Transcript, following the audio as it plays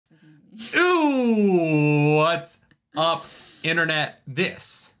Ooh, what's up, internet?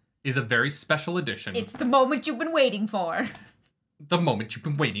 This is a very special edition. It's the moment you've been waiting for. The moment you've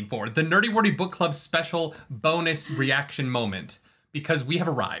been waiting for. The Nerdy Wordy Book Club special bonus reaction moment. Because we have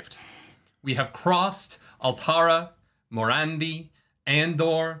arrived. We have crossed Altara, Morandi,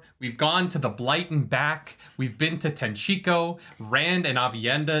 Andor. We've gone to the Blight and back. We've been to Tenchiko. Rand and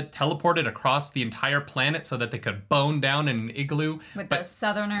Avienda teleported across the entire planet so that they could bone down in an igloo. With those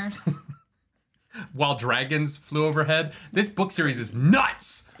southerners. While dragons flew overhead. This book series is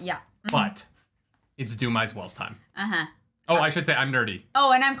nuts! Yeah. But it's Dumai's Wells time. Uh-huh. Oh, I should say I'm Nerdy.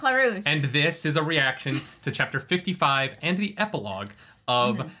 Oh, and I'm Clarus. And this is a reaction to chapter 55 and the epilogue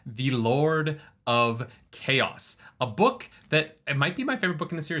of The Lord of Chaos. A book that it might be my favorite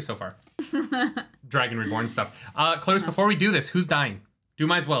book in the series so far. Dragon Reborn stuff. Clarus, before we do this, who's dying?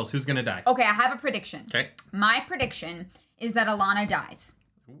 Dumai's Wells, who's gonna die? Okay, I have a prediction. Okay. My prediction is that Alana dies.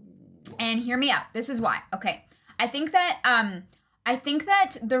 Ooh. And hear me out. This is why. Okay. I think that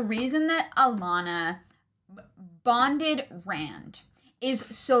the reason that Alana bonded Rand is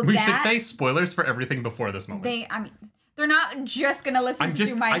so we should say spoilers for everything before this moment. They're not just gonna listen to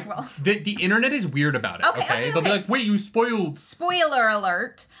Dumai's Wells. The internet is weird about it. Okay. They'll be like, wait, you spoiled. Spoiler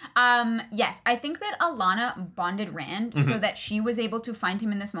alert. Yes, I think that Alana bonded Rand so that she was able to find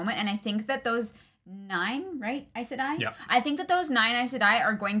him in this moment, and I think that those 9, right, Aes Sedai? Yeah. I think that those 9 Aes Sedai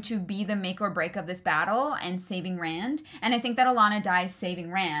are going to be the make or break of this battle and saving Rand, and I think that Alana dies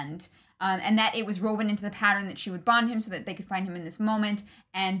saving Rand. And that it was woven into the pattern that she would bond him so that they could find him in this moment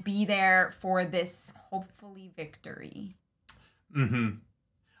and be there for this hopefully victory. I'm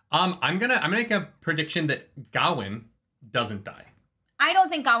gonna make a prediction that Gawain doesn't die. I don't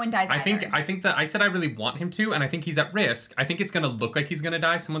think Gawain dies I either. think that I said I really want him to, and I think he's at risk. I think it's gonna look like he's gonna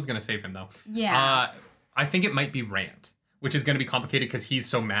die. Someone's gonna save him though. Yeah. I think it might be Rand, which is gonna be complicated because he's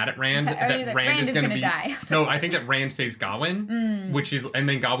so mad at Rand that Rand is gonna die. No, I think that Rand saves Gawain, and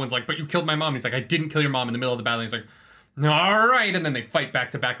then Gawain's like, but you killed my mom. He's like, I didn't kill your mom in the middle of the battle. He's like, all right, and then they fight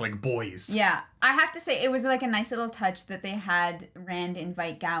back to back like boys. Yeah, I have to say it was like a nice little touch that they had Rand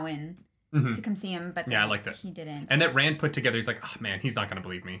invite Gawain to come see him, but I liked it. He didn't. And that Rand put together, he's like, oh man, he's not gonna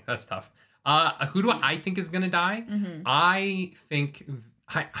believe me. That's tough. Who do I think is gonna die? I think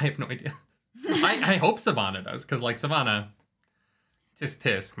I have no idea. I hope Savannah does, because like Savannah, tisk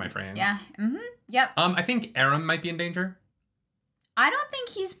tisk, my friend. Yeah. Yep. I think Aram might be in danger. I don't think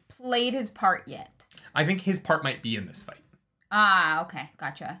he's played his part yet. I think his part might be in this fight. Ah, okay,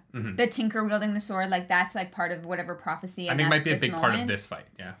 gotcha. The Tinker wielding the sword, like that's like part of whatever prophecy. I think it might be a big part of this fight.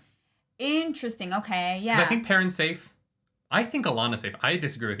 Yeah. Interesting. Okay. Yeah. Because I think Perrin's safe. I think Alana's safe. I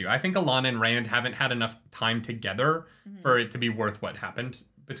disagree with you. I think Alana and Rand haven't had enough time together for it to be worth what happened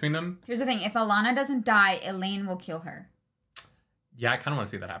between them. Here's the thing: if Alana doesn't die, Elaine will kill her. Yeah, I kind of want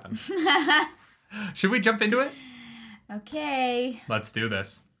to see that happen. Should we jump into it? Okay. Let's do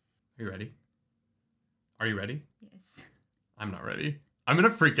this. Are you ready? Are you ready? Yes. I'm not ready. I'm going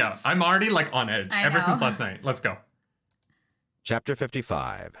to freak out. I'm already like on edge ever since last night. Let's go. Chapter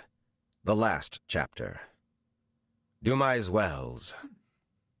 55. The last chapter. Dumai's Wells.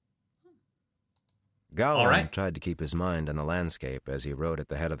 Gawain tried to keep his mind on the landscape as he rode at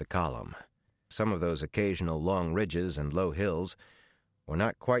the head of the column. Some of those occasional long ridges and low hills were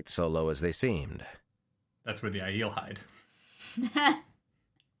not quite so low as they seemed. That's where the Aiel hide.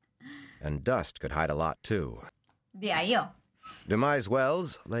 And dust could hide a lot, too. The Aiel. Dumai's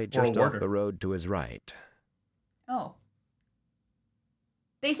Wells lay just off the road to his right. Oh.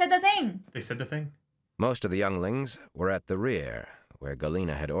 They said the thing. They said the thing. Most of the younglings were at the rear, where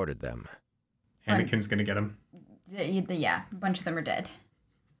Galena had ordered them. Anakin's gonna get him. Yeah, a bunch of them are dead.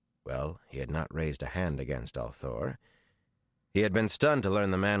 Well, he had not raised a hand against Althor. He had been stunned to learn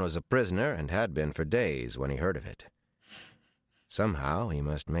the man was a prisoner, and had been for days when he heard of it. Somehow, he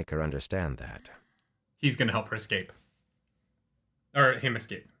must make her understand that. He's gonna help her escape. Or him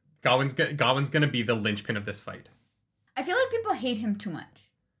escape. Gawain's gonna be the linchpin of this fight. I feel like people hate him too much.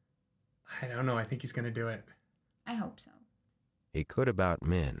 I don't know. I think he's gonna do it. I hope so. He could about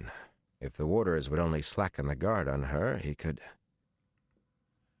Min. If the warders would only slacken the guard on her, he could...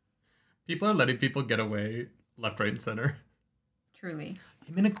 People are letting people get away left, right, and center. Truly.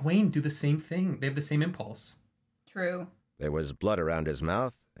 Him and Egwene do the same thing. They have the same impulse. True. There was blood around his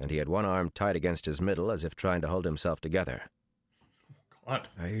mouth, and he had one arm tied against his middle as if trying to hold himself together. God.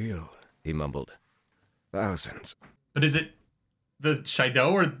 Aiel, he mumbled. Thousands. But is it the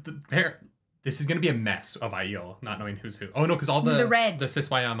Shaido or the bear? This is going to be a mess of Aiel, not knowing who's who. Oh, no, because all the red. The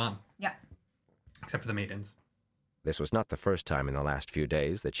Siswayaman. Yeah. Except for the maidens. This was not the first time in the last few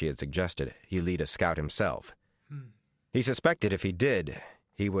days that she had suggested he lead a scout himself. He suspected if he did,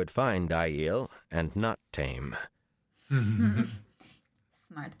 he would find Aiel and not tame.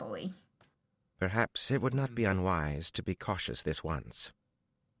 Smart boy. Perhaps it would not be unwise to be cautious this once.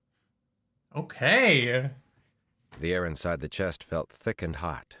 Okay. The air inside the chest felt thick and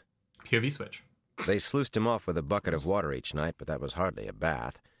hot. POV switch. They sluiced him off with a bucket of water each night, but that was hardly a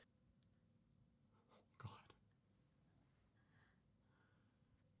bath. God.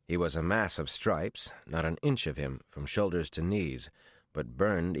 He was a mass of stripes, not an inch of him from shoulders to knees, but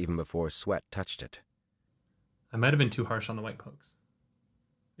burned even before sweat touched it. I might have been too harsh on the White Cloaks.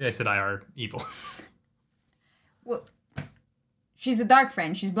 Yeah, I said I are evil. Well, she's a dark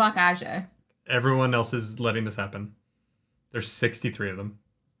friend. She's Black Aja. Everyone else is letting this happen. There's 63 of them.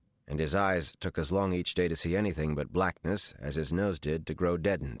 And his eyes took as long each day to see anything but blackness as his nose did to grow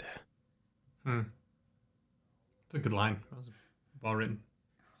deadened. It's a good line. That was well written.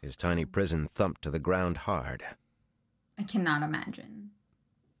 His tiny prison thumped to the ground hard. I cannot imagine.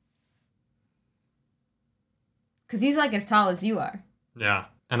 Because he's like as tall as you are. Yeah,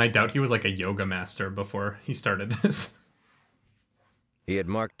 and I doubt he was like a yoga master before he started this. He had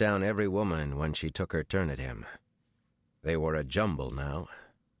marked down every woman when she took her turn at him. They were a jumble now.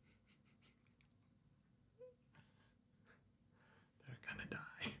 They're gonna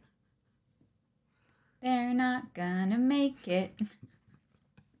die. They're not gonna make it.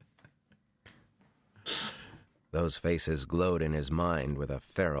 Those faces glowed in his mind with a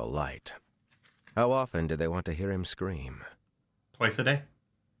feral light. How often did they want to hear him scream? Twice a day?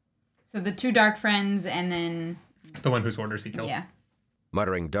 So the two dark friends and then... The one whose orders he killed. Yeah.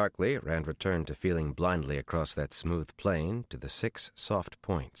 Muttering darkly, Rand returned to feeling blindly across that smooth plain to the 6 soft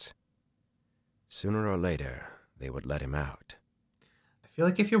points. Sooner or later, they would let him out. I feel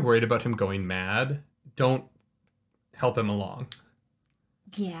like if you're worried about him going mad, don't help him along.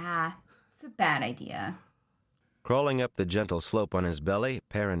 Yeah, it's a bad idea. Crawling up the gentle slope on his belly,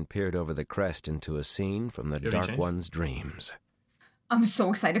 Perrin peered over the crest into a scene from the Dark One's dreams. I'm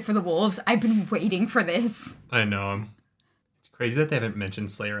so excited for the wolves. I've been waiting for this. I know. It's crazy that they haven't mentioned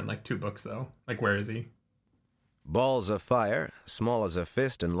Slayer in like 2 books, though. Like, where is he? Balls of fire, small as a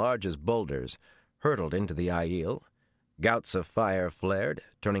fist and large as boulders, hurtled into the Aiel. Gouts of fire flared,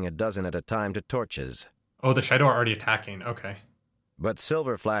 turning a dozen at a time to torches. Oh, the Shadow are already attacking. Okay. But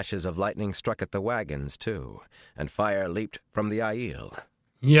silver flashes of lightning struck at the wagons, too, and fire leaped from the Aiel.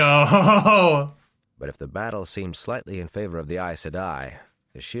 Yo! But if the battle seemed slightly in favor of the Aes Sedai,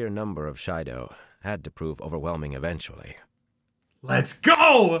 the sheer number of Shaido had to prove overwhelming eventually. Let's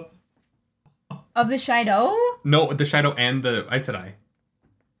go! Of the Shadow? No, the Shadow and the Aes Sedai.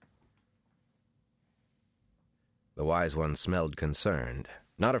 The Wise One smelled concerned,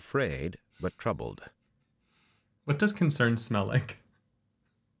 not afraid, but troubled. What does concern smell like?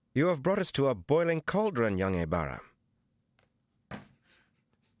 You have brought us to a boiling cauldron, young Ebara.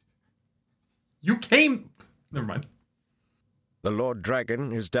 You came... Never mind. The Lord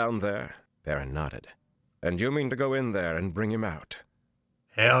Dragon is down there, Perrin nodded. And you mean to go in there and bring him out?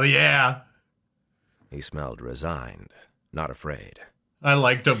 Hell yeah! He smelled resigned, not afraid. I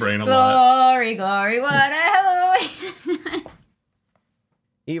like Dobrain a lot. Glory, glory, what a halloween!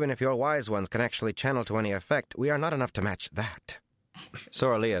 Even if your Wise Ones can actually channel to any effect, we are not enough to match that.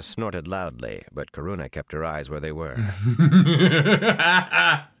 Sorlia snorted loudly, but Karuna kept her eyes where they were.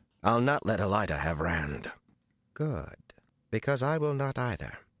 I'll not let Elida have Rand. Good, because I will not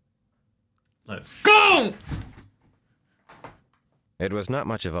either. Let's go! It was not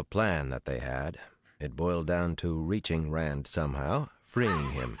much of a plan that they had. It boiled down to reaching Rand somehow,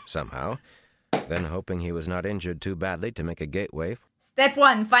 freeing him somehow, then hoping he was not injured too badly to make a gateway. Step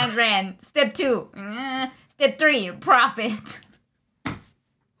 1, find Rand. Step 2, Step 3, profit.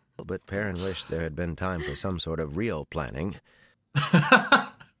 But Perrin wished there had been time for some sort of real planning.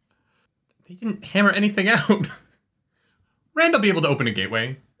 They didn't hammer anything out. Rand will be able to open a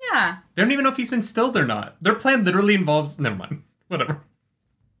gateway. Yeah. They don't even know if he's been stilled or not. Their plan literally involves... Never mind. Whatever.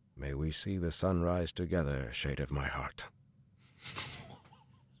 May we see the sun rise together, shade of my heart.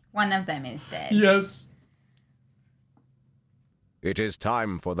 One of them is dead. Yes. It is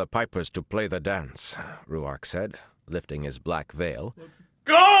time for the pipers to play the dance, Ruark said, lifting his black veil. Let's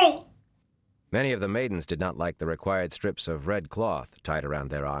go! Many of the maidens did not like the required strips of red cloth tied around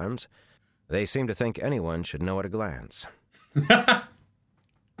their arms. They seemed to think anyone should know at a glance.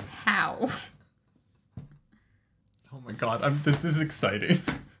 How? Oh my god, this is exciting.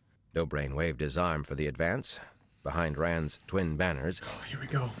 Dobrain waved his arm for the advance. Behind Rand's twin banners, Oh, here we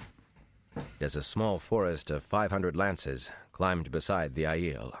go. as a small forest of 500 lances climbed beside the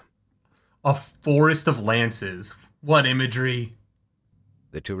Aiel. A forest of lances. What imagery.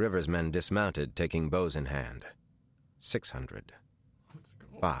 The two rivers men dismounted, taking bows in hand. 600. Let's go.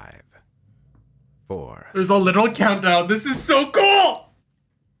 5, 4. There's a literal countdown. This is so cool!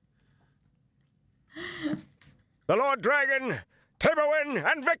 The Lord Dragon, Taborwin,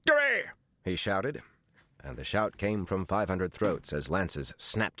 and victory! He shouted, and the shout came from 500 throats as lances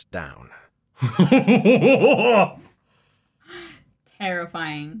snapped down.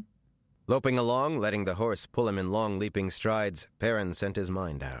 Terrifying. Loping along, letting the horse pull him in long leaping strides, Perrin sent his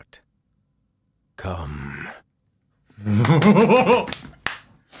mind out. Come.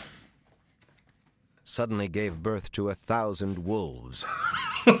 Suddenly gave birth to 1,000 wolves.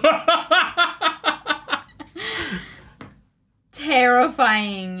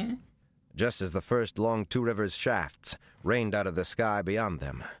 Terrifying. Just as the first long Two Rivers shafts rained out of the sky beyond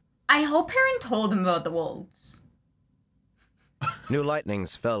them. I hope Perrin told him about the wolves. New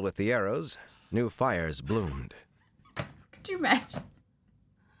lightnings fell with the arrows, new fires bloomed. Could you imagine?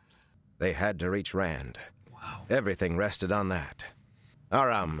 They had to reach Rand. Wow. Everything rested on that.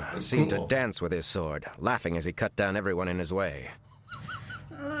 Aram seemed cool. to dance with his sword, laughing as he cut down everyone in his way.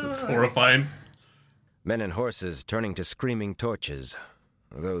 It's horrifying. Men and horses turning to screaming torches,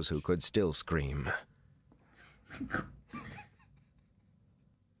 those who could still scream.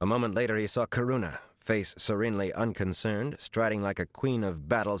 A moment later he saw Karuna, face serenely unconcerned, striding like a queen of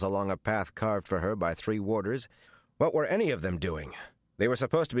battles along a path carved for her by 3 warders. What were any of them doing? They were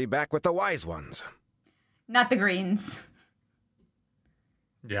supposed to be back with the wise ones. Not the greens.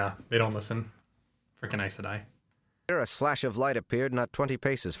 Yeah, they don't listen. Frickin' Aes Sedai. A slash of light appeared not 20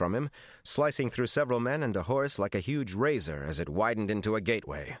 paces from him, slicing through several men and a horse like a huge razor as it widened into a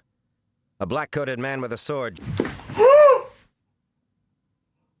gateway. A black-coated man with a sword.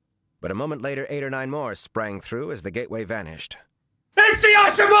 But a moment later, 8 or 9 more sprang through as the gateway vanished. It's the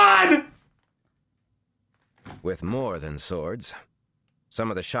Ashaman! With more than swords. Some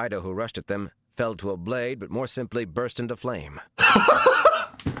of the Shido who rushed at them fell to a blade, but more simply burst into flame.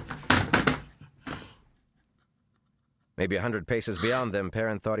 Maybe 100 paces beyond them,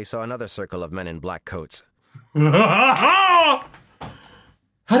 Perrin thought he saw another circle of men in black coats. How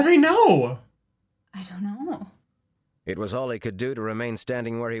do they know? I don't know. It was all he could do to remain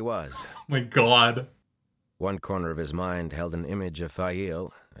standing where he was. Oh my god. One corner of his mind held an image of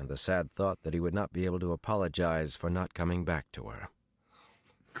Fail and the sad thought that he would not be able to apologize for not coming back to her.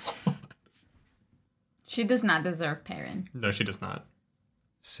 God. She does not deserve Perrin. No, she does not.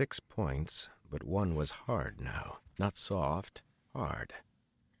 6 points, but one was hard now. Not soft, hard.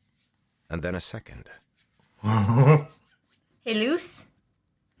 And then a second. Hey, Luce?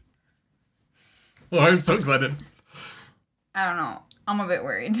 Oh, I'm so excited. I don't know. I'm a bit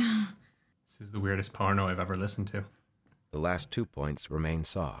worried. This is the weirdest porno I've ever listened to. The last 2 points remained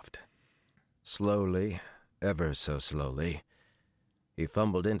soft. Slowly, ever so slowly, he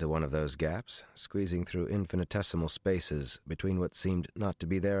fumbled into one of those gaps, squeezing through infinitesimal spaces between what seemed not to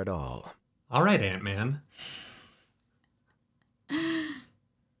be there at all. All right, Ant-Man.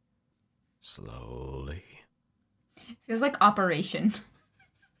 Slowly. Feels like Operation.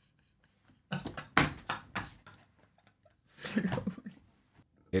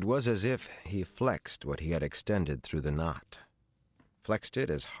 It was as if he flexed what he had extended through the knot. Flexed it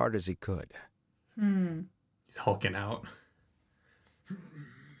as hard as he could. He's hulking out.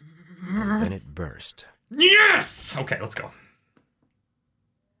 And then it burst. Yes! Okay, let's go.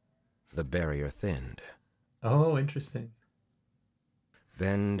 The barrier thinned. Oh, interesting.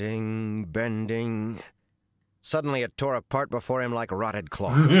 Bending, bending. Suddenly it tore apart before him like rotted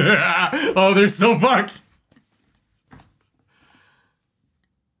cloth. Oh, they're so fucked.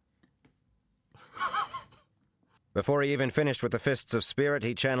 Before he even finished with the fists of spirit,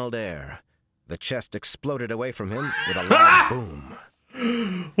 he channeled air. The chest exploded away from him with a loud boom.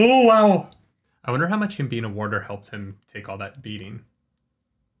 Oh, wow. I wonder how much him being a warder helped him take all that beating.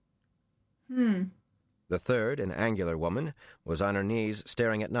 The third, an angular woman, was on her knees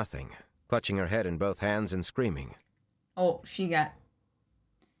staring at nothing, clutching her head in both hands and screaming. Oh, she got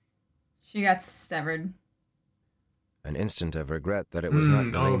severed. An instant of regret that it was not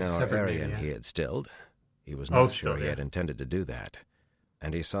Belina or severed Arian maybe, yeah. he had stilled. He was not sure still, he yeah. had intended to do that.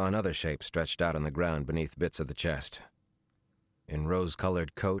 And he saw another shape stretched out on the ground beneath bits of the chest. In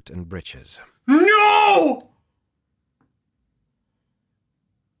rose-colored coat and breeches. No!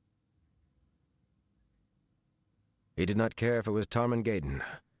 He did not care if it was Tarmangaden.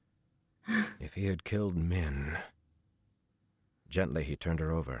 If he had killed Min. Gently he turned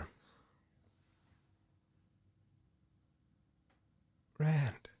her over.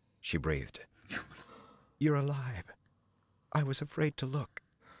 Rand, she breathed. You're alive. I was afraid to look.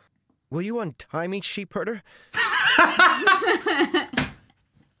 Will you untie me, sheepherder?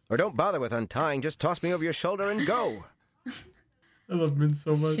 Or don't bother with untying, just toss me over your shoulder and go. I love Min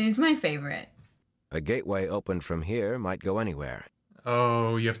so much. She's my favorite. A gateway opened from here might go anywhere.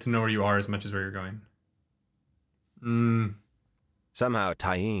 Oh, you have to know where you are as much as where you're going. Somehow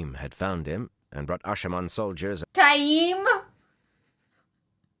Taim had found him and brought Ashaman soldiers. Taim!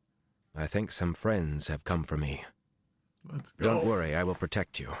 I think some friends have come for me. Let's go. Don't worry, I will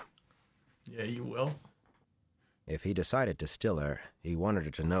protect you. Yeah, you will. If he decided to still her, he wanted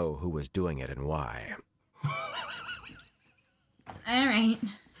her to know who was doing it and why. All right.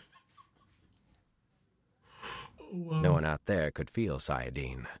 Wow. No one out there could feel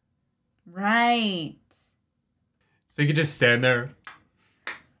Sayadine. Right. So you could just stand there.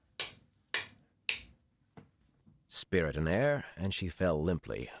 Spirit in air, and she fell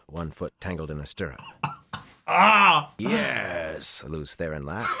limply, one foot tangled in a stirrup. Ah! Yes! Luz Theron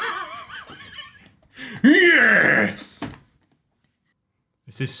laughed. Yes!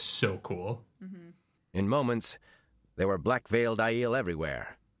 This is so cool. Mm-hmm. In moments, there were black-veiled Aiel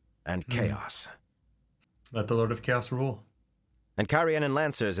everywhere, and chaos. Let the Lord of Chaos rule. And Carianan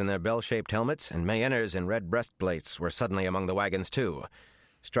lancers in their bell-shaped helmets and Mayenners in red breastplates were suddenly among the wagons too,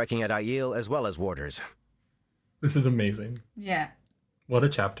 striking at Aiel as well as warders. This is amazing. Yeah. What a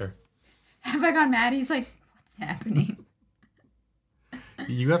chapter. Have I gone mad? He's like, what's happening?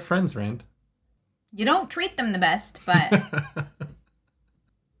 You have friends, Rand. You don't treat them the best, but...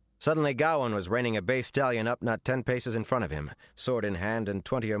 Suddenly Gawain was reining a bay stallion up not 10 paces in front of him, sword in hand and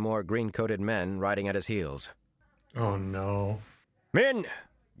 20 or more green-coated men riding at his heels. Oh, no. "Min!"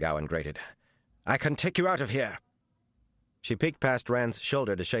 Gawain grated. "I can take you out of here." She peeked past Rand's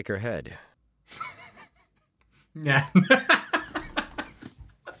shoulder to shake her head. Yeah.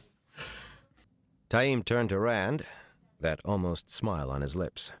 Taim turned to Rand, that almost smile on his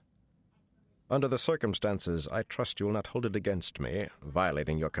lips. "Under the circumstances, I trust you'll not hold it against me,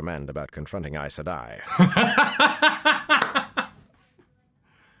 violating your command about confronting Aes Sedai."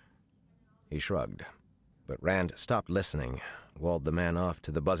 He shrugged, but Rand stopped listening, walled the man off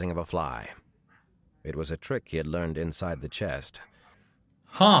to the buzzing of a fly. It was a trick he had learned inside the chest.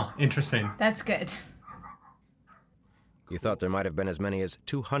 Huh, interesting. That's good. He thought there might have been as many as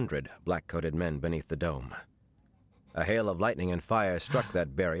 200 black-coated men beneath the dome. A hail of lightning and fire struck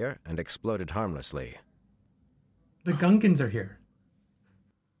that barrier and exploded harmlessly. The Gungans are here.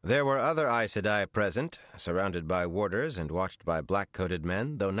 There were other Aes Sedai present, surrounded by warders and watched by black-coated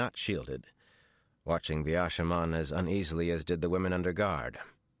men, though not shielded, watching the Ashaman as uneasily as did the women under guard.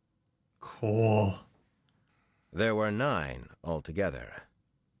 Cool. There were 9 altogether.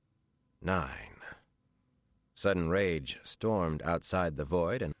 9. Sudden rage stormed outside the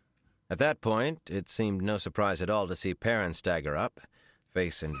void, and at that point, it seemed no surprise at all to see Perrin stagger up,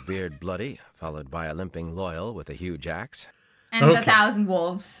 face and beard bloody, followed by a limping Loyal with a huge axe. And the 1,000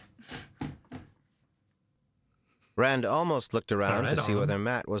 wolves. Rand almost looked around Right to see on. whether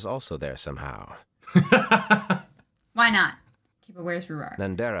Matt was also there somehow. Why not? Keep it where's Rurar.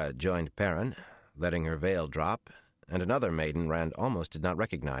 Nandera joined Perrin, letting her veil drop, and another maiden Rand almost did not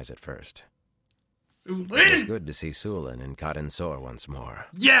recognize at first. It was Sulin! good to see Sulin and Codin Sor once more.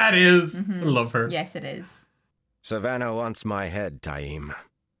 Yeah, it is. I love her. Yes, it is. "Savannah wants my head, Taim.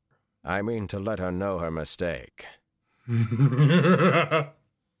 I mean to let her know her mistake.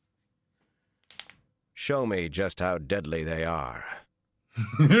 Show me just how deadly they are."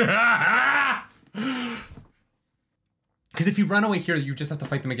 Because if you run away here, you just have to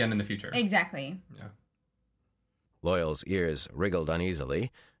fight them again in the future. Exactly. Yeah. Loyal's ears wriggled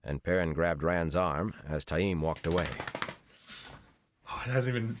uneasily, and Perrin grabbed Rand's arm as Taim walked away. Oh, it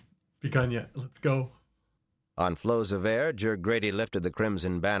hasn't even begun yet. Let's go. On flows of air, Jer Grady lifted the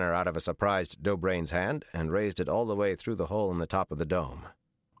crimson banner out of a surprised Dobrain's hand and raised it all the way through the hole in the top of the dome.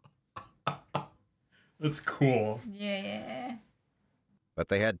 That's cool. Yeah. But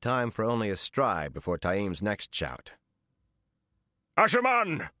they had time for only a stride before Taim's next shout.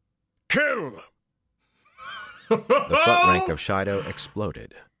 "Ashaman! Kill!" The front rank of Shido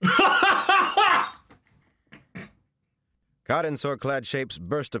exploded. Codin Sor-clad shapes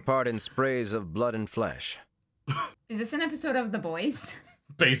burst apart in sprays of blood and flesh. Is this an episode of The Boys?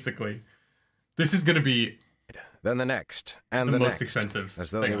 Basically. This is going to be Then the next, and the the most next, expensive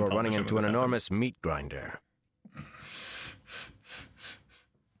as though thing they on were running television into when an this enormous meat grinder.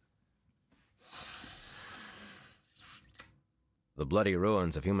 The bloody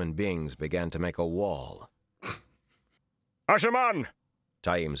ruins of human beings began to make a wall. "Ashaman!"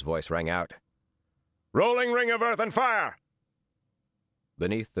 Taim's voice rang out. "Rolling ring of earth and fire!"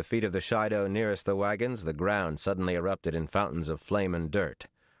 Beneath the feet of the Shido nearest the wagons, the ground suddenly erupted in fountains of flame and dirt,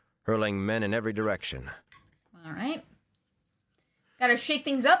 hurling men in every direction. All right. Gotta shake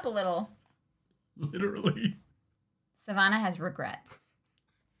things up a little. Literally. Savannah has regrets.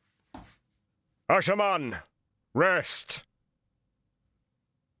 Ashaman, rest!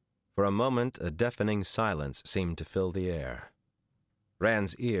 For a moment, a deafening silence seemed to fill the air.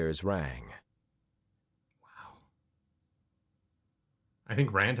 Rand's ears rang. Wow. I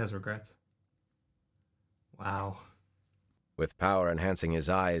think Rand has regrets. Wow. With power enhancing his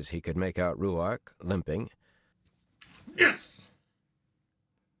eyes, he could make out Ruark, limping. Yes!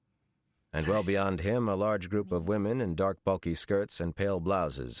 And well beyond him, a large group of women in dark, bulky skirts and pale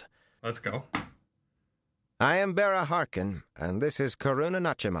blouses. Let's go. I am Bera Harkin, and this is Karuna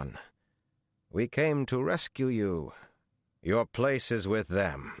Nachiman. We came to rescue you. Your place is with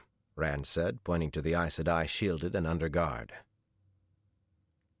them, Rand said, pointing to the Aes Sedai shielded and under guard.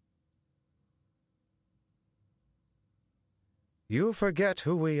 You forget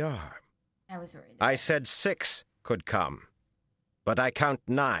who we are. I was worried. I said 6 could come, but I count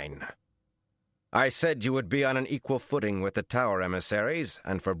 9. I said you would be on an equal footing with the Tower emissaries,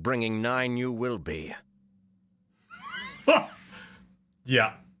 and for bringing 9 you will be.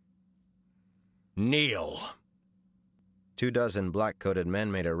 Yeah. Kneel. 24 black-coated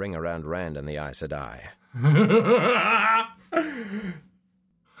men made a ring around Rand and the Aes Sedai.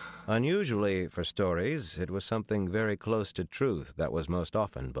 Unusually for stories, it was something very close to truth that was most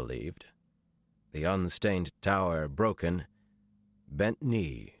often believed. The unstained tower broken, bent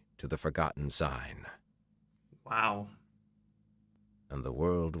knee to the forgotten sign. Wow. And the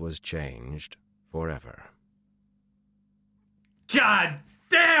world was changed forever. God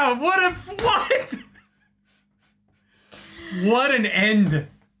damn! What? What an end!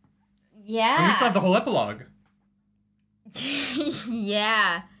 Yeah. And we still have the whole epilogue.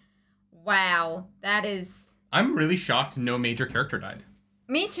 Yeah. Wow. That is... I'm really shocked no major character died.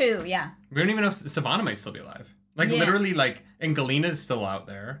 Me too, yeah. We don't even know if Savannah might still be alive. Like, Yeah. literally, like, and Galena's still out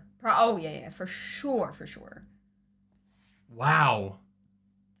there. Oh, yeah, for sure. Wow.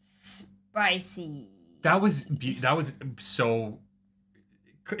 Spicy. That was so...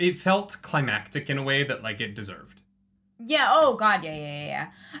 It felt climactic in a way that, like, it deserved. Yeah, oh god,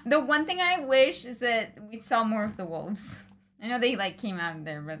 yeah. The one thing I wish is that we saw more of the wolves. I know they, like, came out of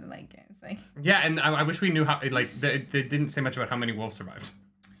there, but, like, it's like... Yeah, and I wish we knew how, like, they didn't say much about how many wolves survived.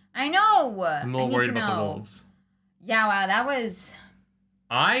 I know! I'm a little worried about the wolves. Yeah, wow, that was...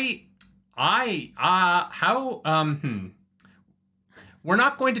 We're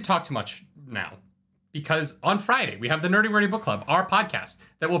not going to talk too much now. Because on Friday, we have the Nerdy Wordy Book Club, our podcast,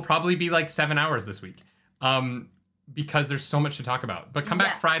 that will probably be like 7 hours this week. Because there's so much to talk about. But come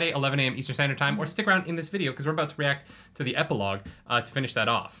back Friday, 11 a.m. Eastern Standard Time, or stick around in this video, because we're about to react to the epilogue to finish that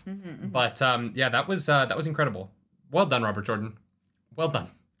off. But yeah, that was incredible. Well done, Robert Jordan. Well done.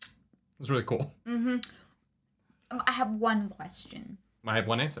 It was really cool. I have one question. I have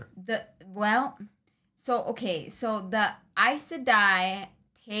one answer. So the Aes Sedai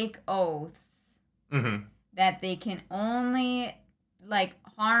take oaths that they can only, like,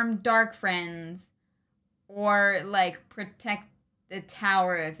 harm dark friends or, like, protect the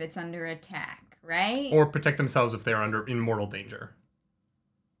tower if it's under attack, right? Or protect themselves if they're in mortal danger.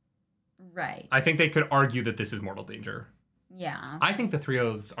 Right. I think they could argue that this is mortal danger. Yeah. I think the 3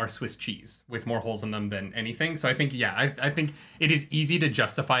 oaths are Swiss cheese with more holes in them than anything. So I think, I think it is easy to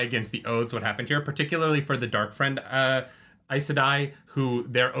justify against the oaths what happened here, particularly for the dark friend Aes Sedai, who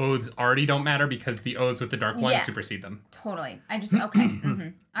their oaths already don't matter because the oaths with the dark ones supersede them. Totally. I just, okay.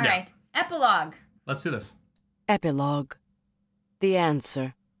 All right. Epilogue. Let's do this. Epilogue. The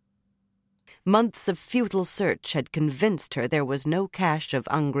answer. Months of futile search had convinced her there was no cache of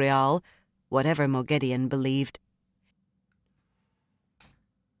Angreal, whatever Moghedien believed.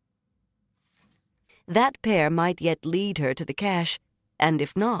 That pair might yet lead her to the cache, and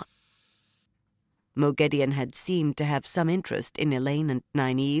if not... Moghedien had seemed to have some interest in Elaine and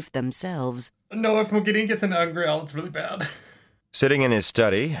Nynaeve themselves. No, if Moghedien gets into Angreal, it's really bad. Sitting in his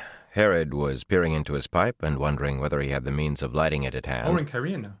study, Herod was peering into his pipe and wondering whether he had the means of lighting it at hand. Oh, we're in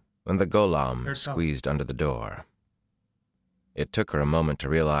Cairhien now. When the golem squeezed under the door. It took her a moment to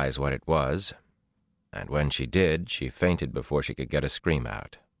realize what it was, and when she did, she fainted before she could get a scream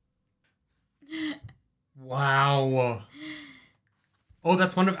out. Wow. Oh,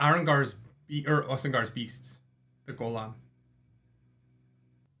 that's one of Osengar's beasts, the golem.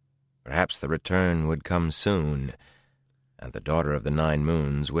 Perhaps the return would come soon, and the daughter of the 9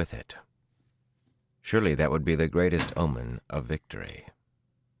 moons with it. Surely that would be the greatest omen of victory.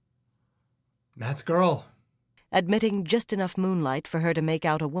 Matt's girl. Admitting just enough moonlight for her to make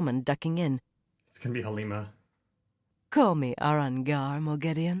out a woman ducking in. It's gonna be Halima. "Call me Arangar,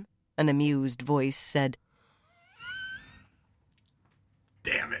 Moghedien," an amused voice said.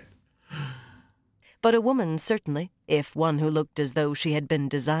 Damn it. but a woman certainly, if one who looked as though she had been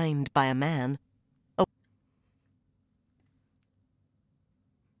designed by a man. Oh.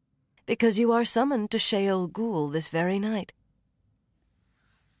 Because you are summoned to Sheol Ghul this very night.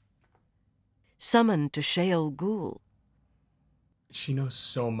 Summoned to Sheol Ghul. She knows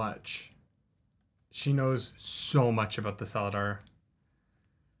so much. She knows so much about the Saladar.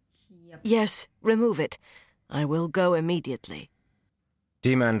 Yep. Yes, remove it. I will go immediately.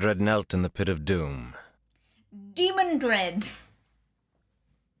 Demandred knelt in the pit of doom, Demon Dread.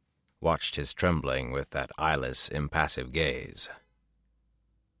 watched his trembling with that eyeless, impassive gaze.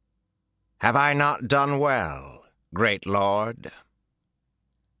 Have I not done well, great lord?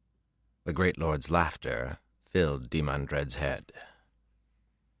 The great lord's laughter filled Demandred's head.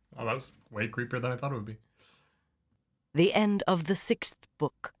 Oh, that was way creepier than I thought it would be. The end of the 6th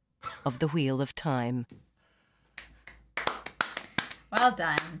book of the Wheel of Time. Well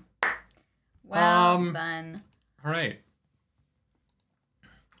done. Well done. All right.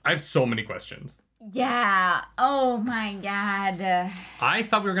 I have so many questions. Yeah. Oh my god. I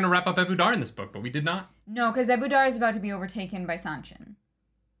thought we were going to wrap up Abu Dar in this book, but we did not. No, because Abu Dar is about to be overtaken by Sanchin.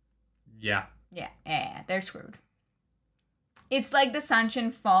 Yeah. Yeah, they're screwed. It's like the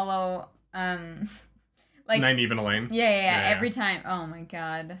Sanchin follow, like Nynaeve and Elaine. Yeah, every time. Oh my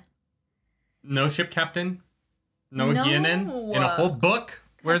god. No ship captain. No No. Guinan in a whole book.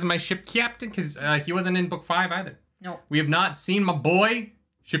 Where's my ship captain? Because he wasn't in book 5 either. No. We have not seen my boy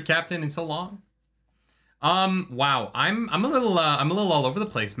ship captain in so long. Wow. I'm a little all over the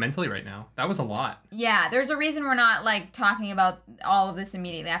place mentally right now. That was a lot. Yeah, there's a reason we're not like talking about all of this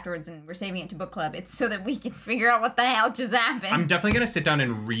immediately afterwards and we're saving it to book club. It's so that we can figure out what the hell just happened. I'm definitely gonna sit down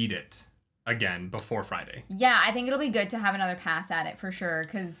and read it again before Friday. Yeah, I think it'll be good to have another pass at it for sure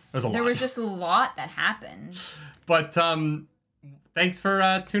because there was just a lot that happened. But thanks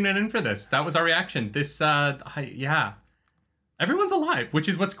for tuning in for this. That was our reaction. This yeah. Everyone's alive, which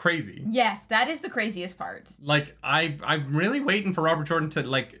is what's crazy. Yes, that is the craziest part. Like, I'm really waiting for Robert Jordan to,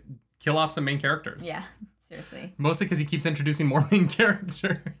 like, kill off some main characters. Yeah, seriously. Mostly because he keeps introducing more main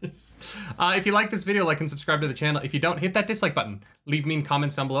characters. If you like this video, like and subscribe to the channel. If you don't, hit that dislike button. Leave mean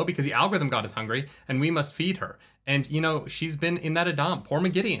comments down below because the algorithm god is hungry and we must feed her. And, you know, she's been in that Adam. Poor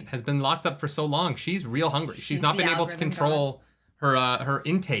Megideon has been locked up for so long. She's real hungry. She's not been able to control her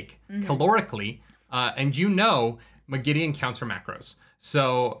intake calorically. And you know... Megideon counts her macros.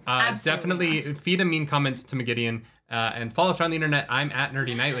 So definitely feed a mean comment to Megideon and follow us around the internet. I'm at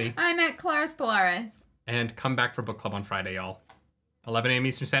Nerdy Nightly. I'm at Claris Polaris. And come back for book club on Friday, y'all. 11 a.m.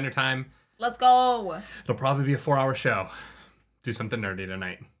 Eastern Standard Time. Let's go. It'll probably be a 4-hour show. Do something nerdy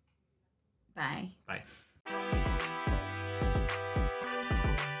tonight. Bye. Bye.